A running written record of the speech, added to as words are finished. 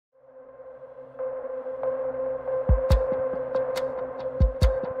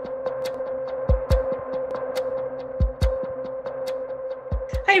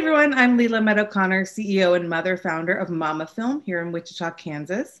everyone, I'm Leela Meadow-Connor, CEO and mother founder of Mama.film here in Wichita,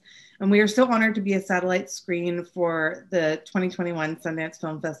 Kansas. And we are so honored to be a satellite screen for the 2021 Sundance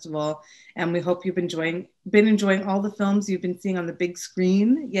Film Festival. And we hope you've been enjoying all the films you've been seeing on the big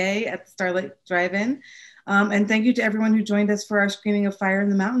screen, yay, at the Starlight Drive-In. And thank you to everyone who joined us for our screening of Fire in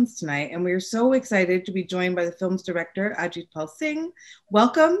the Mountains tonight. And we are so excited to be joined by the film's director, Ajitpal Singh.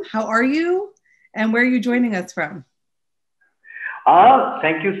 Welcome, how are you? And where are you joining us from?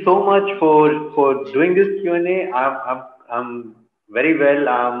 Thank you so much for doing this Q&A. I'm very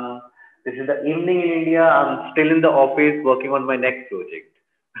well. This is the evening in India. I'm still in the office working on my next project.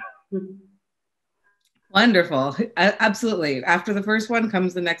 Wonderful. Absolutely. After the first one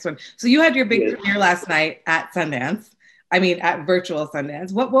comes the next one. So you had your big premiere last night at Sundance. I mean, at virtual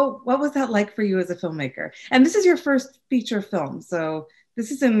Sundance. What was that like for you as a filmmaker? And this is your first feature film, so this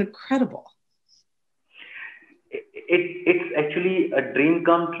is incredible. It's actually a dream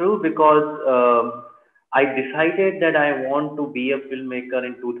come true because I decided that I want to be a filmmaker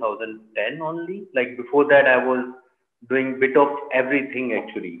in 2010 only. Like before that, I was doing bit of everything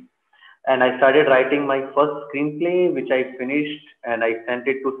actually. And I started writing my first screenplay, which I finished and I sent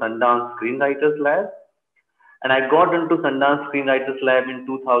it to Sundance Screenwriters Lab. And I got into Sundance Screenwriters Lab in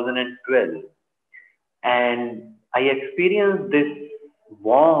 2012. And I experienced this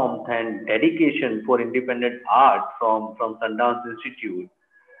warmth and dedication for independent art from Sundance Institute.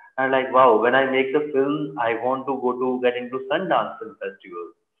 And like, wow, when I make the film, I want to get into Sundance Film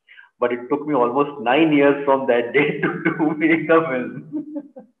Festival. But it took me almost 9 years from that day to make the film.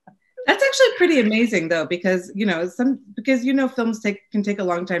 That's actually pretty amazing though, because films can take a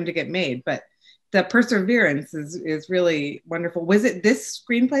long time to get made, but the perseverance is really wonderful. Was it this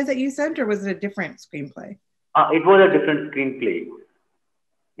screenplay that you sent, or was it a different screenplay? It was a different screenplay.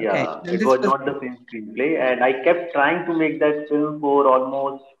 Yeah, okay. it was not the same screenplay, and I kept trying to make that film for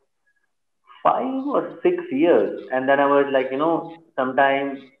almost 5 or 6 years, and then I was like,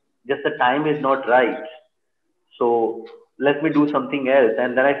 sometimes just the time is not right. So let me do something else,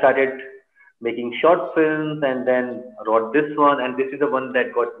 and then I started making short films, and then wrote this one, and this is the one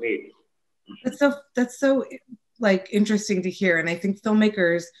that got made. That's so like interesting to hear, and I think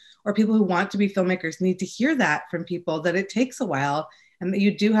filmmakers or people who want to be filmmakers need to hear that from people, that it takes a while and that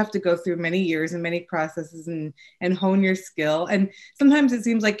you do have to go through many years and many processes and hone your skill. And sometimes it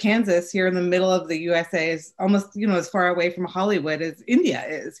seems like Kansas here in the middle of the USA is almost, as far away from Hollywood as India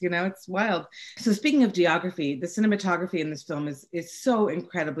is, it's wild. So speaking of geography, the cinematography in this film is so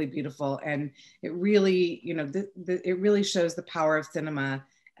incredibly beautiful. And it really, it really shows the power of cinema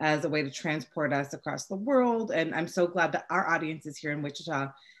as a way to transport us across the world. And I'm so glad that our audiences here in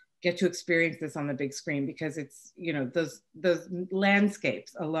Wichita get to experience this on the big screen, because it's, those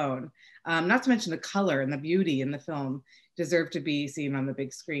landscapes alone, not to mention the color and the beauty in the film, deserve to be seen on the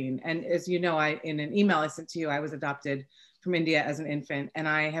big screen. And as you know, in an email I sent to you, I was adopted from India as an infant, and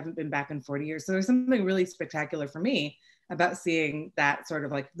I haven't been back in 40 years. So there's something really spectacular for me about seeing that sort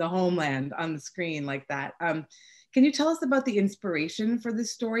of like the homeland on the screen like that. Can you tell us about the inspiration for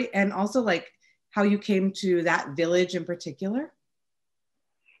this story, and also like how you came to that village in particular?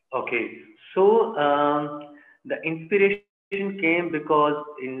 Okay, so the inspiration came because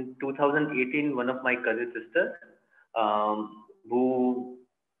in 2018, one of my cousin sisters, who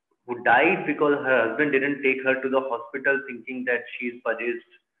died because her husband didn't take her to the hospital, thinking that she is possessed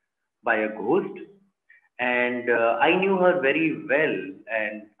by a ghost. And I knew her very well,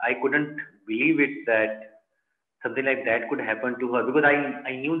 and I couldn't believe it that something like that could happen to her, because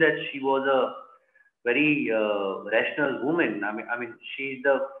I knew that she was a very rational woman. I mean, she's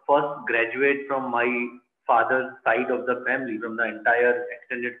the first graduate from my father's side of the family, from the entire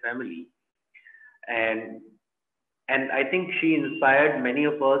extended family, and I think she inspired many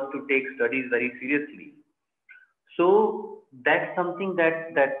of us to take studies very seriously. So that's something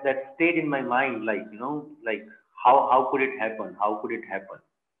that stayed in my mind, like like how could it happen? How could it happen?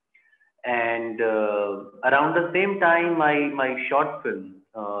 And around the same time, my short film,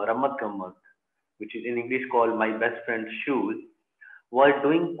 Ramat Gammat, which is in English called My Best Friend's Shoes, was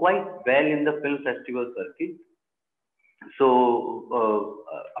doing quite well in the film festival circuit. So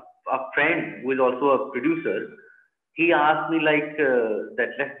a friend who is also a producer, he asked me like that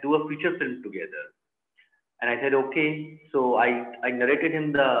let's do a feature film together, and I said okay. So I narrated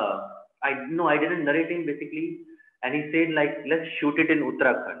him the I no I didn't narrate him basically, and he said like let's shoot it in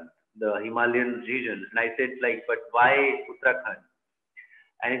Uttarakhand, the Himalayan region, and I said like but why Uttarakhand?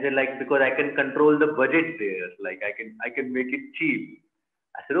 And he said like because I can control the budget there, like I can make it cheap.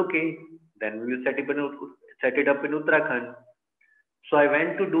 I said okay, then we'll set it up in Uttarakhand. So I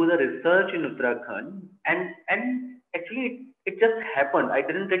went to do the research in Uttarakhand, and actually it just happened. I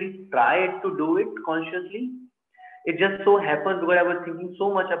didn't really try to do it consciously. It just so happened because I was thinking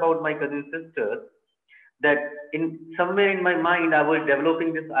so much about my cousin sister that in somewhere in my mind I was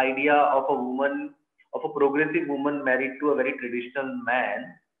developing this idea of a woman, of a progressive woman married to a very traditional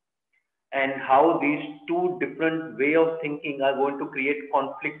man, and how these two different way of thinking are going to create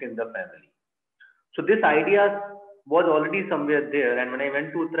conflict in the family. So this idea was already somewhere there, and when I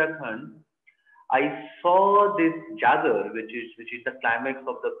went to Uttarakhand, I saw this Jagar, which is the climax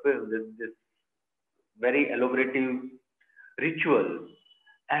of the film, this very elaborative ritual,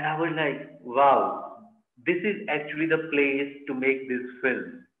 and I was like, wow, this is actually the place to make this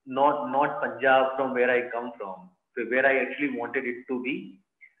film, not Punjab from where I come from, where I actually wanted it to be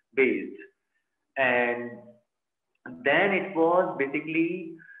based. And then it was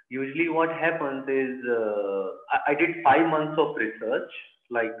basically, usually what happens is I did 5 months of research,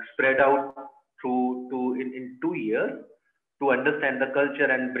 like spread out through in 2 years to understand the culture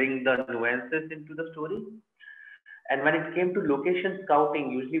and bring the nuances into the story. And when it came to location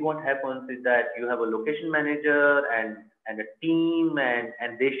scouting, usually what happens is that you have a location manager and a team,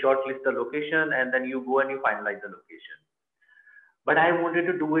 and they shortlist the location, and then you go and you finalize the location. But I wanted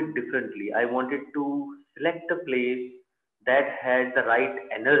to do it differently. I wanted to select a place that had the right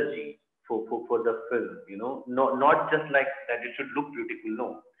energy for the film, not just like that it should look beautiful.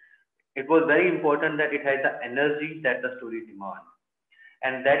 No, it was very important that it had the energy that the story demands.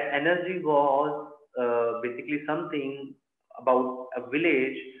 And that energy was basically something about a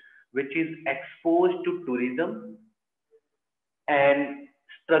village which is exposed to tourism and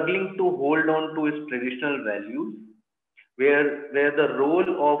struggling to hold on to its traditional values, where the role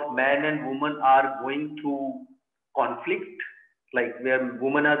of man and woman are going through conflict, like where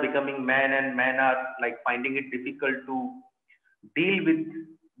women are becoming man and men are like finding it difficult to deal with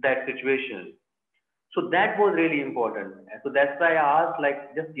that situation. So that was really important. And so that's why I asked,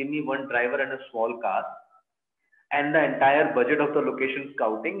 like, just give me one driver and a small car and the entire budget of the location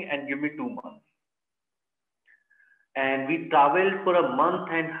scouting and give me 2 months. And we traveled for a month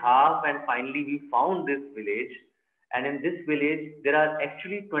and a half, and finally we found this village. And in this village, there are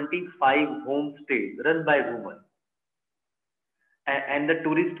actually 25 homestays run by women. And the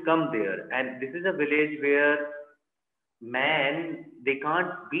tourists come there. And this is a village where men, they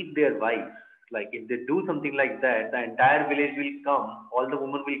can't beat their wives. Like if they do something like that, the entire village will come, all the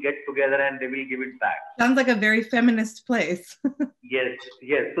women will get together and they will give it back. Sounds like a very feminist place. Yes,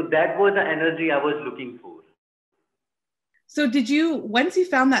 yes. So that was the energy I was looking for. So did you, once you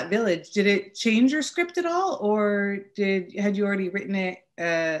found that village, did it change your script at all, or had you already written it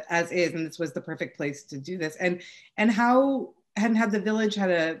as is, and this was the perfect place to do this? And how hadn't had the village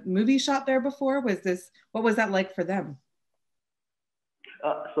had a movie shot there before? What was that like for them?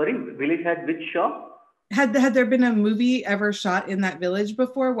 Sorry, village had which shop? Had there been a movie ever shot in that village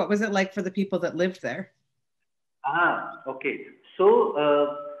before? What was it like for the people that lived there? Okay.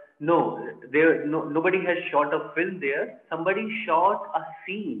 So no, nobody has shot a film there. Somebody shot a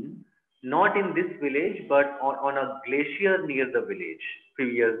scene, not in this village, but on a glacier near the village few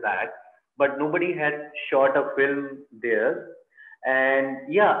years back. But nobody had shot a film there.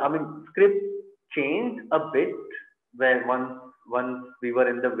 And yeah, I mean, script changed a bit when once we were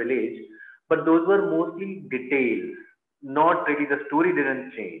in the village, but those were mostly details. Not really, the story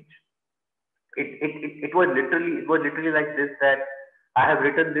didn't change. It was literally like this, that I have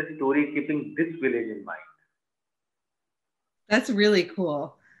written this story keeping this village in mind. That's really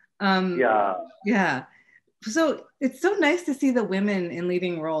cool. Yeah. Yeah. So it's so nice to see the women in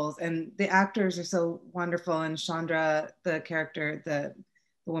leading roles, and the actors are so wonderful. And Chandra, the character, the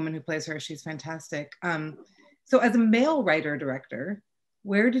woman who plays her, she's fantastic. So as a male writer director,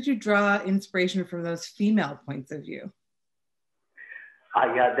 where did you draw inspiration from those female points of view?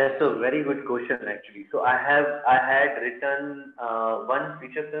 Yeah, that's a very good question actually. So I had written one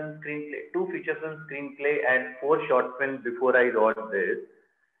feature film screenplay, two feature film screenplay, and four short films before I wrote this.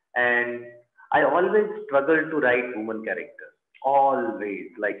 And I always struggled to write woman characters. Always,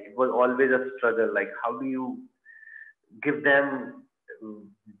 like it was always a struggle. Like how do you give them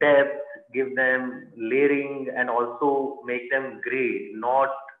depth, give them layering, and also make them great, not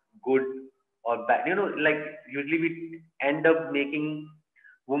good or bad. Like usually we end up making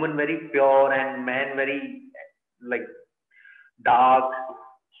woman very pure and man very like dark.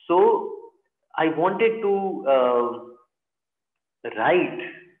 So I wanted to write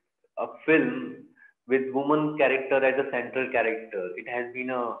a film with woman character as a central character. It has been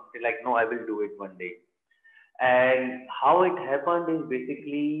a like no, I will do it one day. And how it happened is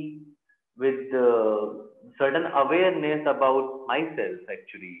basically with certain awareness about myself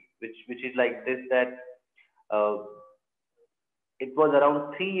actually, which is like this, that uh, it was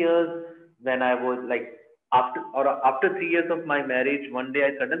around 3 years when I was like, after 3 years of my marriage, one day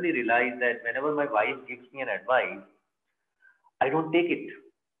I suddenly realized that whenever my wife gives me an advice, I don't take it.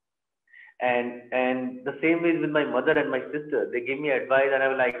 And the same way with my mother and my sister. They give me advice and I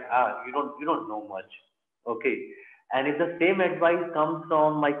was like, you don't know much. Okay. And if the same advice comes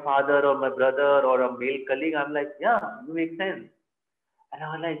from my father or my brother or a male colleague, I'm like, yeah, it makes sense. And I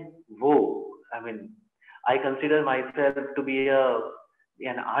was like, whoa. I mean, I consider myself to be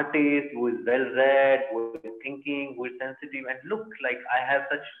an artist who is well read, who is thinking, who is sensitive, and look like I have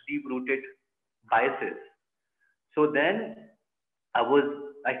such deep rooted biases. So then I was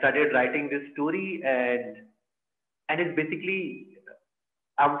I started writing this story, and it's basically,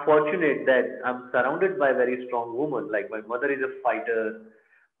 I'm fortunate that I'm surrounded by very strong women. Like my mother is a fighter,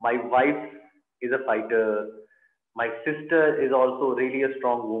 my wife is a fighter, my sister is also really a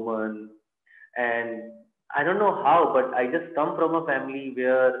strong woman, and I don't know how, but I just come from a family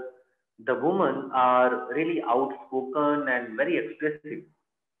where the women are really outspoken and very expressive,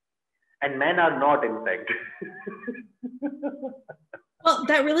 and men are not, in fact. Well,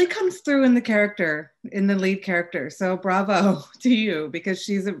 that really comes through in the character, in the lead character. So bravo to you, because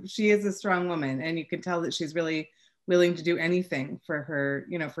she is a strong woman, and you can tell that she's really willing to do anything for her,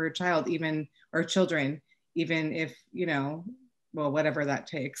 for her child, even, or children, even if, well, whatever that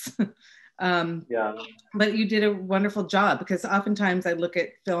takes. Yeah. But you did a wonderful job, because oftentimes I look at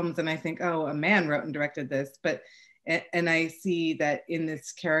films and I think, oh, a man wrote and directed this, but and I see that in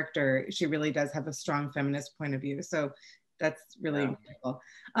this character, she really does have a strong feminist point of view. So that's really Yeah. incredible.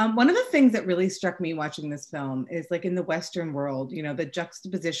 One of the things that really struck me watching this film is, like, in the Western world, the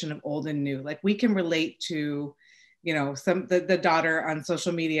juxtaposition of old and new. Like, we can relate to, the daughter on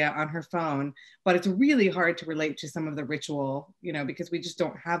social media on her phone, but it's really hard to relate to some of the ritual, because we just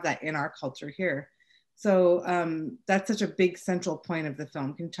don't have that in our culture here. So that's such a big central point of the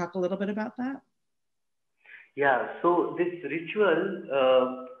film. Can you talk a little bit about that? Yeah, so this ritual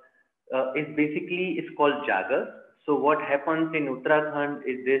is basically, it's called Jagar. So what happens in Uttarakhand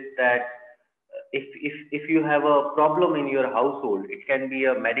is this, that if you have a problem in your household, it can be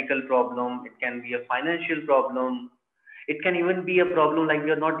a medical problem, it can be a financial problem, it can even be a problem like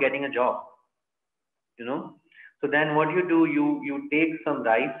you're not getting a job, you know. So then what you do, you take some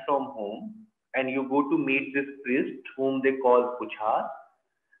rice from home and you go to meet this priest whom they call Puchar,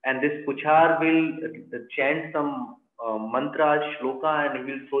 and this Puchar will chant some mantra, shloka, and he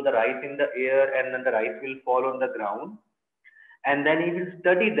will throw the rice in the air, and then the rice will fall on the ground. And then he will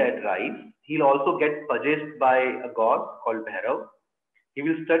study that rice. He'll also get possessed by a god called Bhairav. He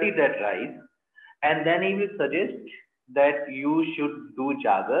will study that rice, and then he will suggest that you should do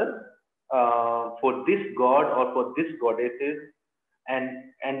jagar for this god or for this goddesses,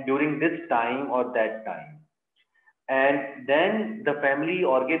 and during this time or that time. And then the family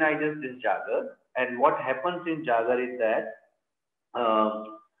organizes this jagar. And what happens in jagar is that uh,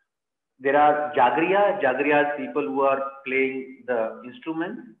 there are jagriyas people who are playing the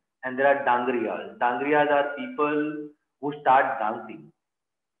instruments, and there are dangriyas. Dangriyas are people who start dancing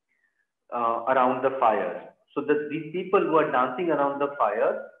around the fire. So these people who are dancing around the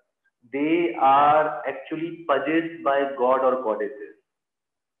fire, they are actually possessed by god or goddesses.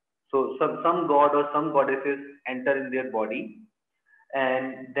 So some god or some goddesses enter in their body,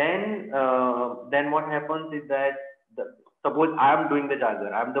 and then what happens is that, suppose I am doing the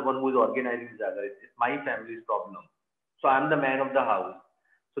jagar, I'm the one who is organizing the jagar. It's my family's problem. So I'm the man of the house.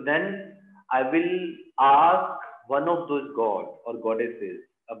 So then I will ask one of those gods or goddesses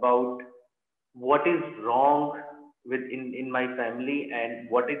about what is wrong in my family, and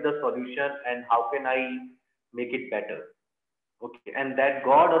what is the solution, and how can I make it better. Okay, and that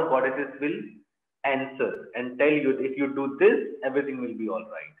god or goddesses will answer and tell you, if you do this, everything will be all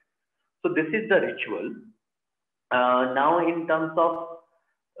right. So this is the ritual. Now, in terms of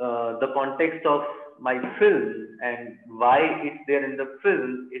the context of my film and why it's there in the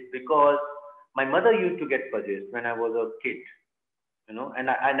film, is because my mother used to get possessed when I was a kid, and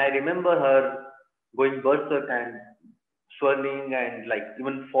I remember her going berserk and swirling and like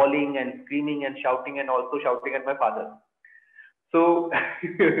even falling and screaming and shouting, and also shouting at my father. So,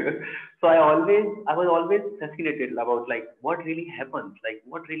 so I was always fascinated about like what really happens,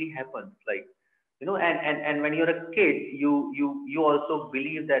 and when you're a kid, you also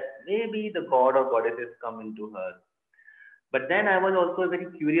believe that maybe the god or goddesses come into her. But then I was also a very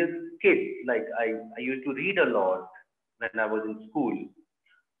curious kid. Like I used to read a lot when I was in school.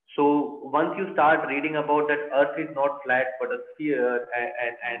 So once you start reading about that Earth is not flat but a sphere,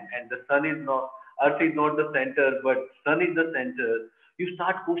 and the sun is not, Earth is not the center but sun is the center, you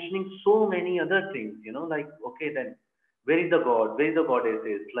start questioning so many other things. Like, okay, then Where is the god? Where is the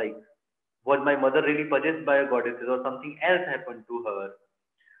goddesses? Like, was my mother really possessed by a goddesses or something else happened to her?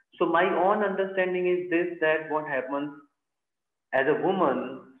 So my own understanding is this, that what happens as a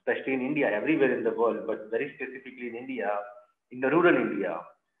woman, especially in India, everywhere in the world, but very specifically in India, in the rural India,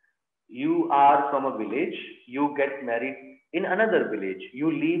 you are from a village, you get married in another village,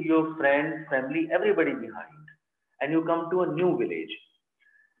 you leave your friends, family, everybody behind, and you come to a new village.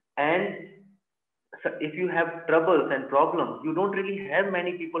 And so if you have troubles and problems, you don't really have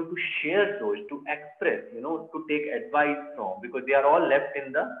many people to share those, to express, to take advice from, because they are all left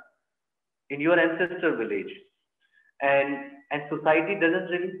in your ancestor village. And society doesn't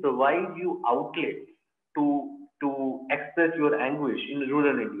really provide you outlets to express your anguish in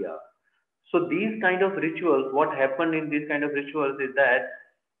rural India. So these kind of rituals, what happened in these kind of rituals is that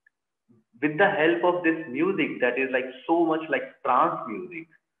with the help of this music that is like so much like trance music,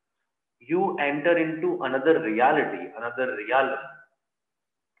 you enter into another reality, another realm,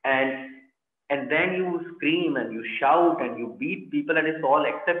 and and then you scream and you shout and you beat people and it's all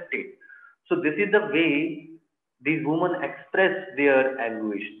accepted. So this is the way these women express their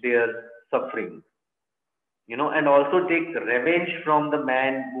anguish, their suffering, and also take revenge from the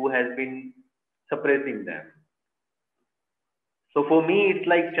man who has been suppressing them. So for me, it's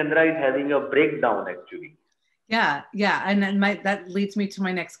like Chandra is having a breakdown actually. Yeah, yeah, and then that leads me to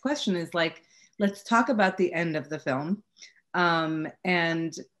my next question is like, let's talk about the end of the film.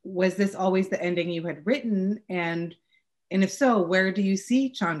 And was this always the ending you had written? And if so, where do you see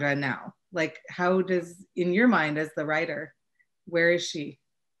Chandra now? Like, how does, in your mind as the writer, where is she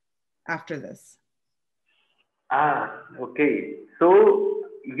after this? Okay. So,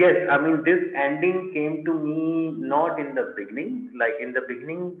 yes, I mean, this ending came to me not in the beginning. Like in the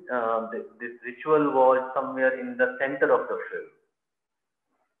beginning, this ritual was somewhere in the center of the film,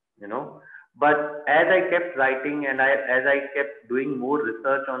 you know. But as I kept writing and as I kept doing more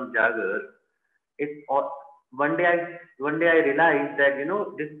research on Jagger, it one day I realized that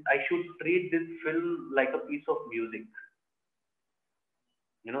this I should treat this film like a piece of music,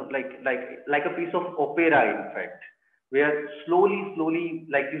 like a piece of opera, in fact, where slowly,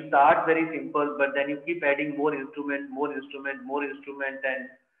 like you start very simple, but then you keep adding more instrument, and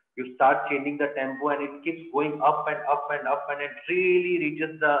you start changing the tempo, and it keeps going up and up and up, and it really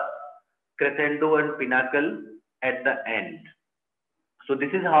reaches the crescendo and pinnacle at the end. So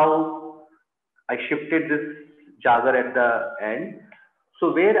this is how I shifted this Jagar at the end.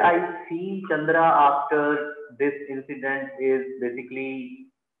 So where I see Chandra after this incident is basically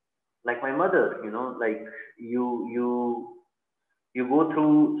like my mother, like you you go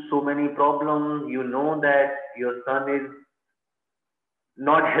through so many problems, that your son is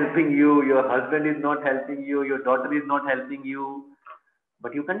not helping you, your husband is not helping you, your daughter is not helping you,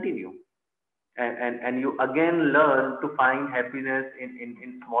 but you continue, and you again learn to find happiness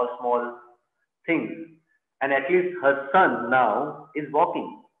in small things. And at least her son now is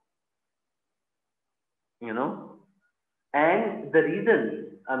walking, you know And the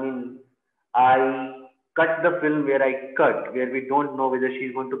reason, I mean, I cut the film where I cut, where we don't know whether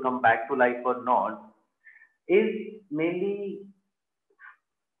she's going to come back to life or not, is mainly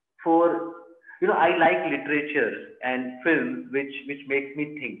for, I like literature and films which makes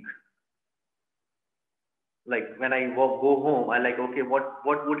me think. Like when I go home, I like, okay, what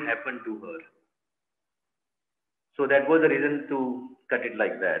would happen to her? So that was the reason to cut it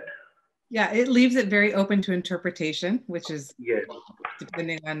like that. Yeah, it leaves it very open to interpretation, which is Yes.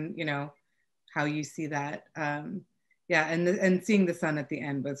 depending on, how you see that. Yeah, and seeing the sun at the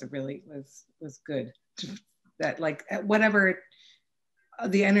end was was good. That like whatever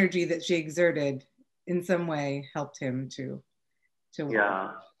the energy that she exerted in some way helped him to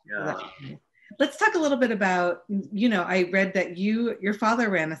Yeah. Yeah. Let's talk a little bit about, I read that your father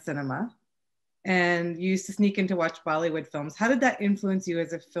ran a cinema and you used to sneak in to watch Bollywood films. How did that influence you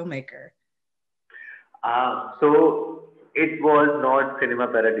as a filmmaker? So it was not Cinema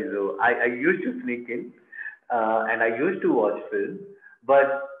Paradiso. I used to sneak in, and I used to watch films,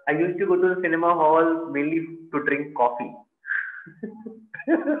 but I used to go to the cinema hall mainly to drink coffee,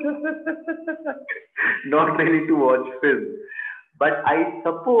 not really to watch films. But I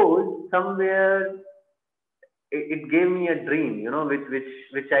suppose somewhere it gave me a dream,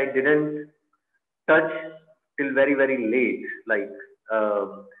 which I didn't touch till very late. Like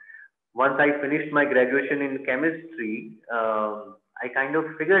once I finished my graduation in chemistry, I kind of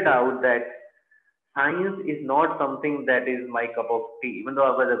figured out that science is not something that is my cup of tea. Even though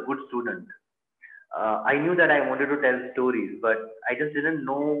I was a good student, I knew that I wanted to tell stories, but I just didn't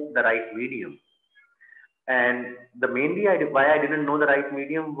know the right medium. And the mainly why I didn't know the right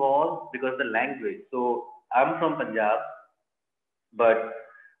medium was because the language. So I'm from Punjab, but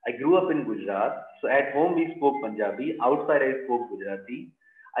I grew up in Gujarat. So at home we spoke Punjabi. Outside I spoke Gujarati.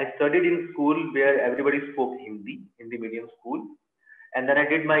 I studied in school where everybody spoke Hindi, Hindi medium school. And then I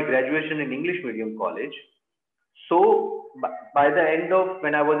did my graduation in English medium college. So by the end of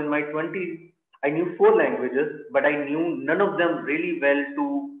when I was in my 20s, I knew four languages, but I knew none of them really well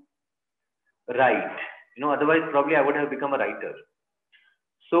to write. Otherwise probably I would have become a writer.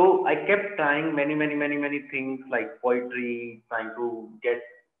 So I kept trying many things like poetry, trying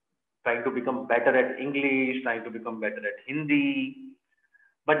to become better at English, trying to become better at Hindi,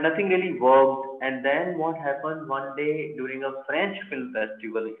 but nothing really worked. And then what happened one day during a French film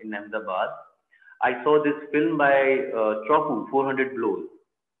festival in Ahmedabad, I saw this film by Chopu, 400 Blows,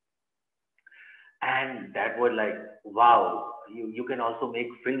 and that was like, wow, you can also make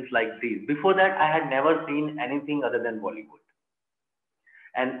films like these. Before that, I had never seen anything other than Bollywood,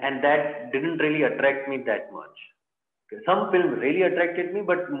 and that didn't really attract me that much. Okay, some films really attracted me,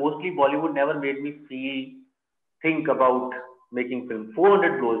 but mostly Bollywood never made me think about making film.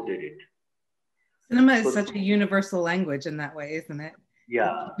 400 Blows did it. Cinema is So such a universal language in that way, isn't it? It's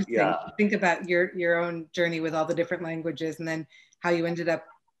yeah, interesting. yeah, Think about your own journey with all the different languages, and then how you ended up,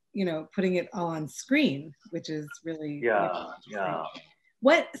 putting it all on screen, which is really yeah, interesting.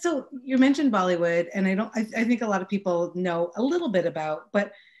 yeah. So you mentioned Bollywood, and I think a lot of people know a little bit about,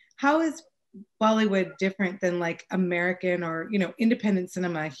 but how is Bollywood different than like American or independent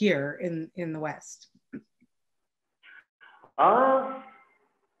cinema here in the West? Uh,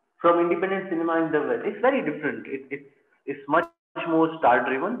 from independent cinema in the West, it's very different. It's much more star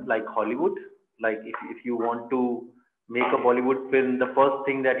driven, like Hollywood. Like if you want to make a Bollywood film, the first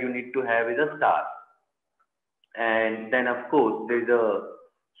thing that you need to have is a star. And then of course there's a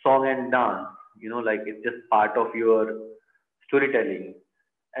song and dance, like it's just part of your storytelling.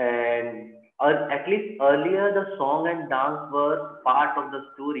 And at least earlier the song and dance were part of the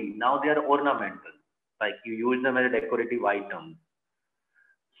story. Now they are ornamental, like you use them as a decorative item.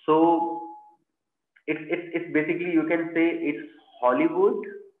 So it's basically, you can say it's Hollywood,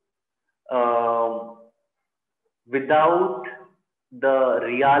 um, without the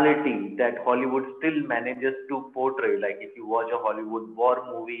reality that Hollywood still manages to portray. Like if you watch a Hollywood war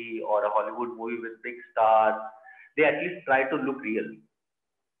movie or a Hollywood movie with big stars, they at least try to look real.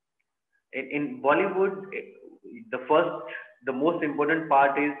 In Bollywood, the most important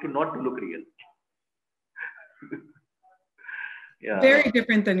part is to not to look real. Yeah, Very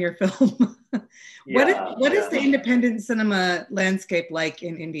different than your film. What is the independent cinema landscape like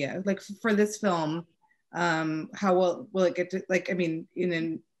in India? Like for this film, how will it get to, like, I mean, in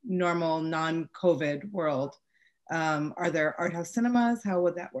a normal non-COVID world, are there art house cinemas? How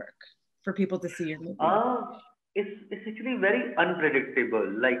would that work for people to see your movie? it's actually very unpredictable.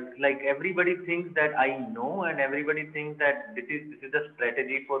 Like everybody thinks that I know, and everybody thinks that this is the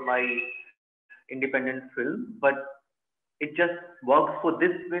strategy for my independent film, but it just works for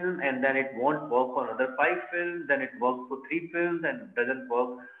this film, and then it won't work for another five films. Then it works for three films, and it doesn't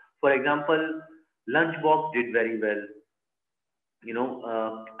work. For example, Lunchbox did very well.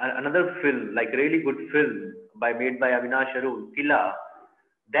 Another film, like really good film made by Avinash Arun, Killa,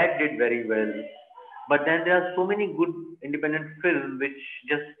 that did very well. But then there are so many good independent films which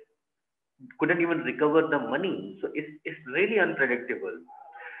just couldn't even recover the money. So it's really unpredictable.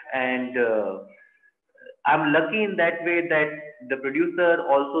 And I'm lucky in that way that the producer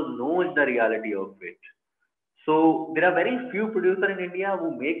also knows the reality of it. So there are very few producers in India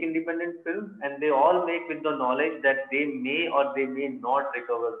who make independent films, and they all make with the knowledge that they may or they may not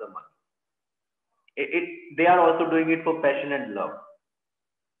recover the money. They are also doing it for passion and love.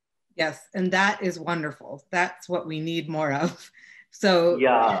 Yes, and that is wonderful. That's what we need more of. So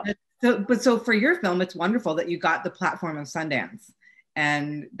yeah. So for your film, it's wonderful that you got the platform of Sundance,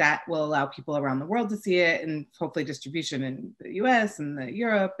 and that will allow people around the world to see it, and hopefully distribution in the US and the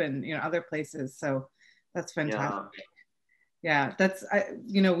Europe and other places. So that's fantastic. Yeah, that's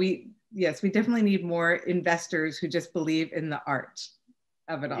we definitely need more investors who just believe in the art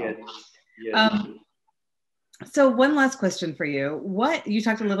of it all. Yes. Yes. So one last question for you. What you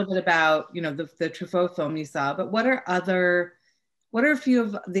talked a little bit about, the Truffaut film you saw, but what are a few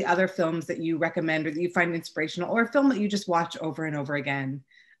of the other films that you recommend or that you find inspirational, or a film that you just watch over and over again,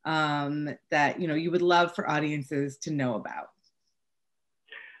 that you would love for audiences to know about?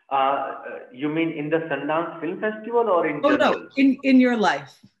 You mean in the Sundance Film Festival or in general? No, in your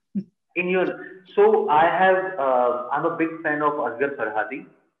life. So I'm a big fan of Asghar Farhadi,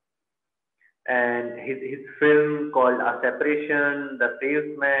 and his film called A Separation, The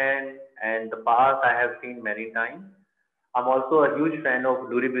Salesman, and The Past I have seen many times. I'm also a huge fan of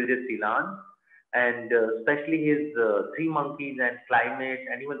Duri Bilge Silan. and especially his Three Monkeys and Climate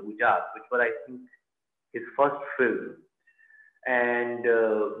and even Ujat, which were, I think, his first film, and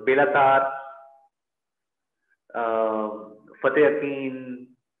Belatar, Fateh Akin.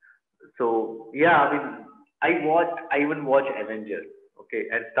 So yeah, I mean, I even watch Avengers, okay,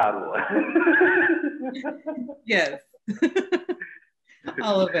 and Star Wars. Yes.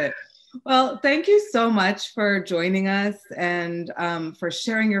 All of it. Well, thank you so much for joining us and for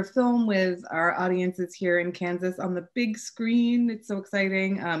sharing your film with our audiences here in Kansas on the big screen. It's so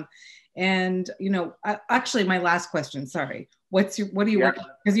exciting. And actually, my last question. Sorry, what are you Yeah. working?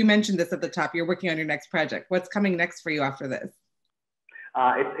 Because you mentioned this at the top. You're working on your next project. What's coming next for you after this?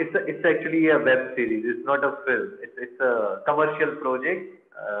 It's actually a web series. It's not a film. It's a commercial project.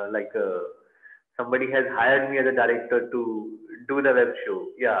 Somebody has hired me as a director to do the web show.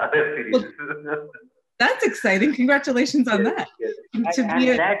 Yeah, web series. Well, that's exciting. Congratulations on Yes, that. yes. And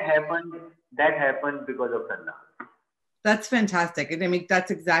That happened. That happened because of Sundance. that's fantastic. And I mean,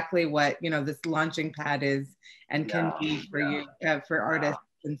 that's exactly what, this launching pad is and can Yeah, be for yeah, you, for yeah, artists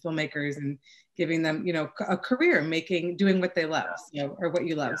and filmmakers, and giving them, a career doing what they love, yeah, or what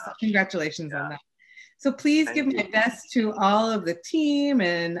you love. So yeah, congratulations on yeah. that. So please give Thank my you. best to all of the team,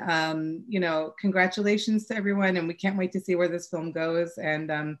 and, congratulations to everyone. And we can't wait to see where this film goes.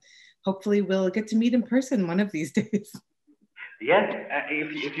 And hopefully we'll get to meet in person one of these days. Yes,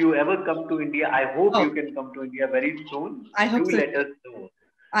 if you ever come to India, I hope Oh, you can come to India very soon. I hope Do so. let us know.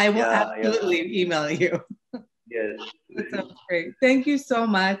 I will Yeah, yeah. absolutely email you. Yes. That sounds great. Thank you so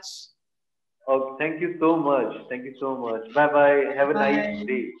much. Oh, thank you so much. Thank you so much. Bye bye. Have a nice Bye.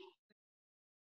 day.